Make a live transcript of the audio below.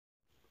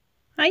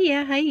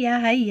Hiya, hiya,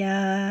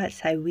 hiya,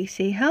 that's how we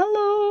say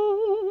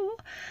hello.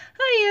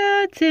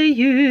 Hiya to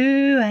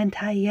you and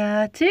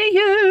hiya to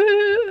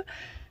you.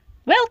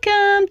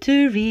 Welcome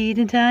to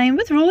Reading Time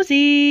with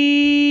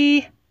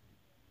Rosie.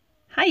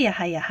 Hiya,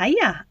 hiya,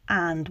 hiya,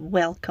 and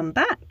welcome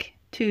back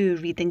to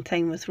Reading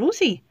Time with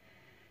Rosie.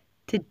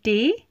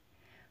 Today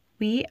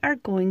we are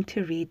going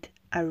to read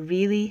a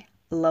really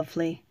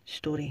lovely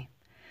story.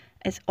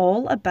 It's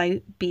all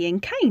about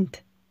being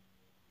kind.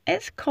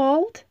 It's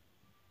called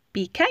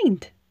Be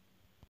Kind.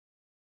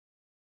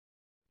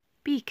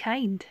 Be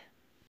kind.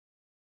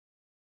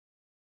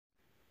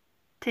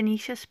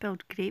 Tanisha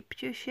spilled grape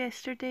juice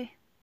yesterday.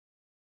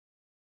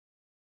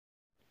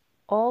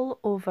 All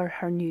over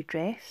her new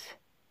dress.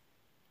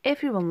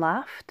 Everyone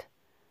laughed.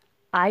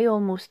 I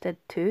almost did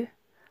too,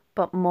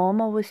 but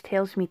Mom always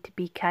tells me to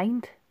be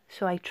kind,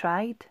 so I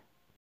tried.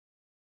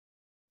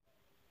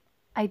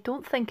 I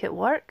don't think it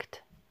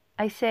worked.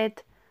 I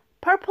said,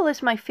 "Purple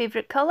is my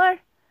favourite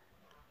colour."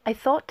 I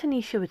thought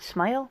Tanisha would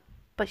smile,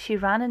 but she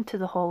ran into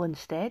the hall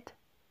instead.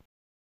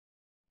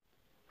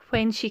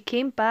 When she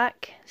came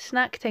back,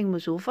 snack time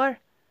was over.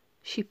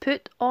 She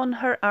put on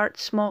her art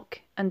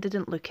smock and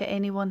didn't look at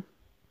anyone.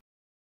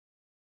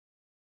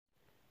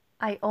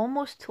 I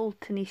almost told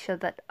Tanisha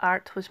that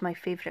art was my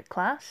favourite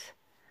class,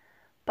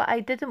 but I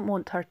didn't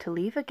want her to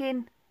leave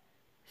again.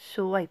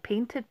 So I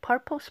painted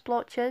purple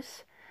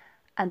splotches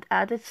and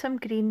added some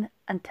green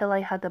until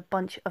I had a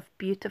bunch of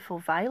beautiful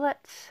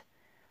violets.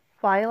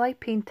 While I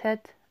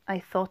painted, I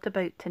thought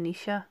about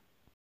Tanisha.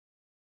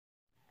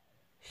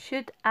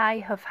 Should I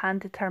have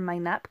handed her my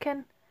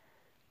napkin?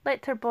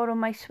 Let her borrow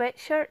my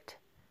sweatshirt?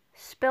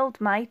 Spilled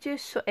my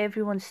juice so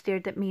everyone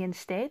stared at me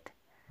instead?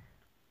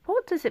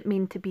 What does it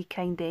mean to be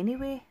kind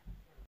anyway?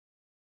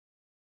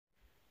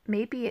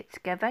 Maybe it's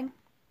giving.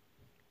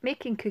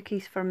 Making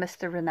cookies for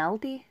Mr.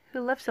 Rinaldi, who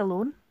lives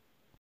alone.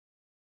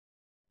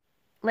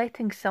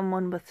 Letting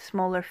someone with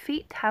smaller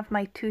feet have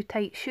my too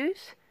tight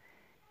shoes.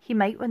 He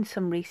might win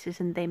some races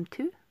in them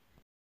too.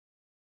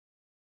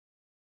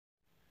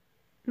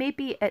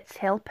 Maybe it's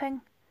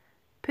helping.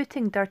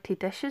 Putting dirty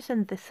dishes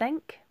in the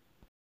sink.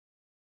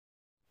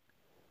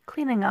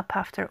 Cleaning up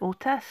after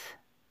Otis,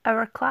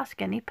 our class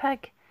guinea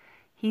pig.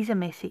 He's a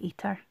messy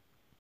eater.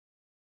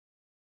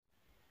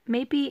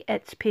 Maybe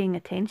it's paying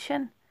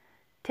attention,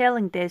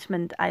 telling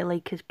Desmond I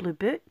like his blue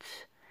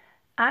boots,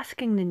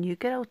 asking the new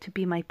girl to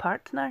be my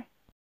partner,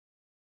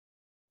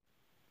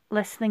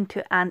 listening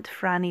to Aunt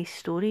Franny's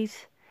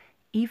stories,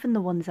 even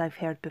the ones I've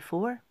heard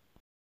before.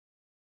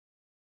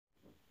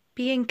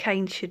 Being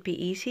kind should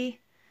be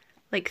easy,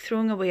 like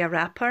throwing away a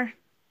wrapper,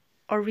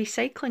 or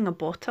recycling a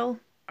bottle,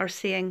 or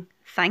saying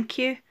thank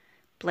you,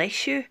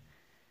 bless you.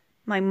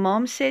 My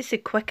mom says the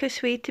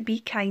quickest way to be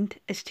kind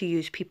is to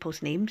use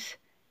people's names.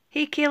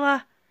 Hey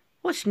Kayla,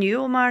 what's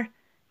new Omar?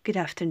 Good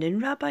afternoon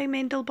Rabbi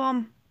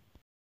Mendelbaum.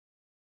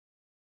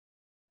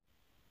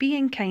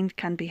 Being kind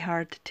can be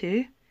hard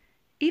too,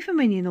 even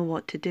when you know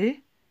what to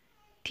do.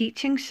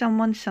 Teaching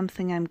someone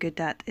something I'm good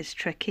at is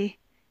tricky,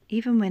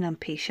 even when I'm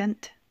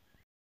patient.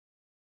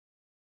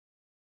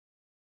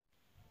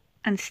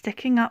 And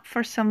sticking up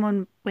for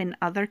someone when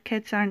other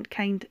kids aren't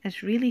kind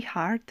is really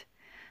hard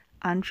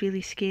and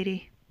really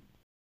scary.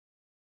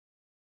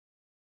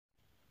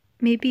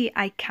 Maybe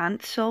I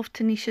can't solve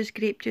Tanisha's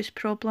grape juice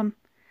problem.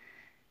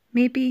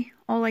 Maybe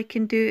all I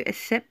can do is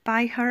sit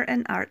by her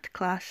in art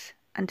class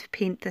and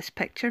paint this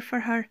picture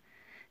for her,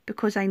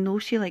 because I know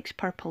she likes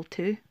purple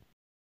too.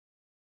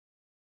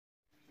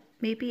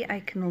 Maybe I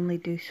can only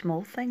do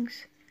small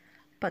things,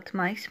 but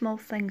my small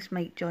things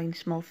might join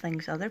small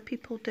things other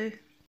people do.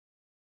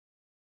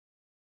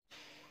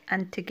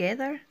 And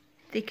together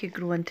they could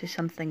grow into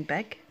something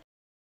big.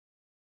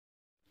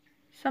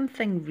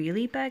 Something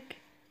really big,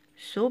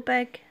 so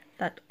big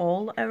that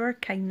all our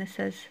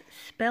kindnesses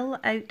spill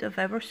out of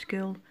our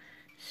school,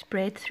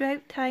 spread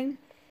throughout town,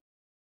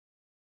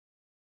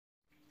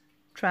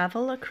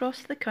 travel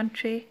across the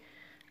country,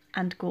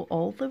 and go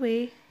all the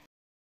way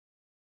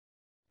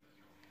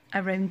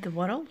around the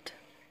world.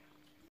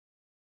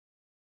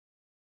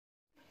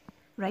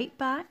 Right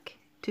back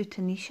to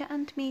Tanisha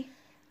and me,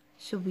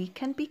 so we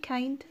can be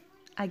kind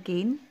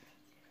again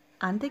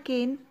and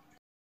again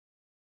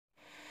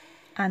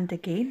and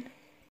again.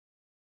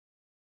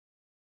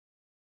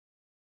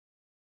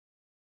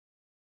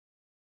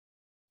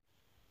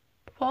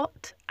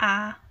 What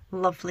a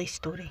lovely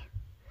story.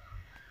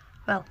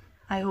 Well,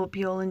 I hope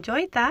you all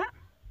enjoyed that.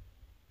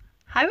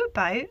 How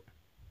about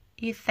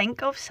you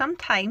think of some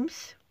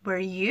times where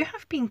you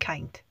have been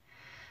kind?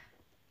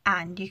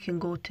 And you can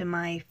go to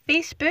my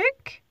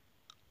Facebook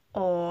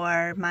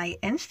or my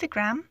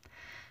Instagram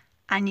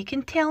and you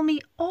can tell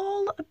me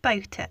all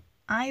about it.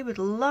 I would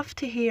love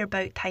to hear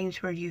about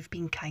times where you've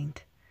been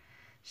kind.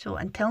 So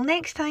until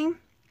next time,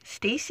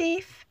 stay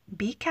safe,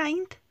 be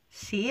kind.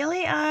 See you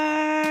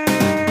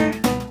later.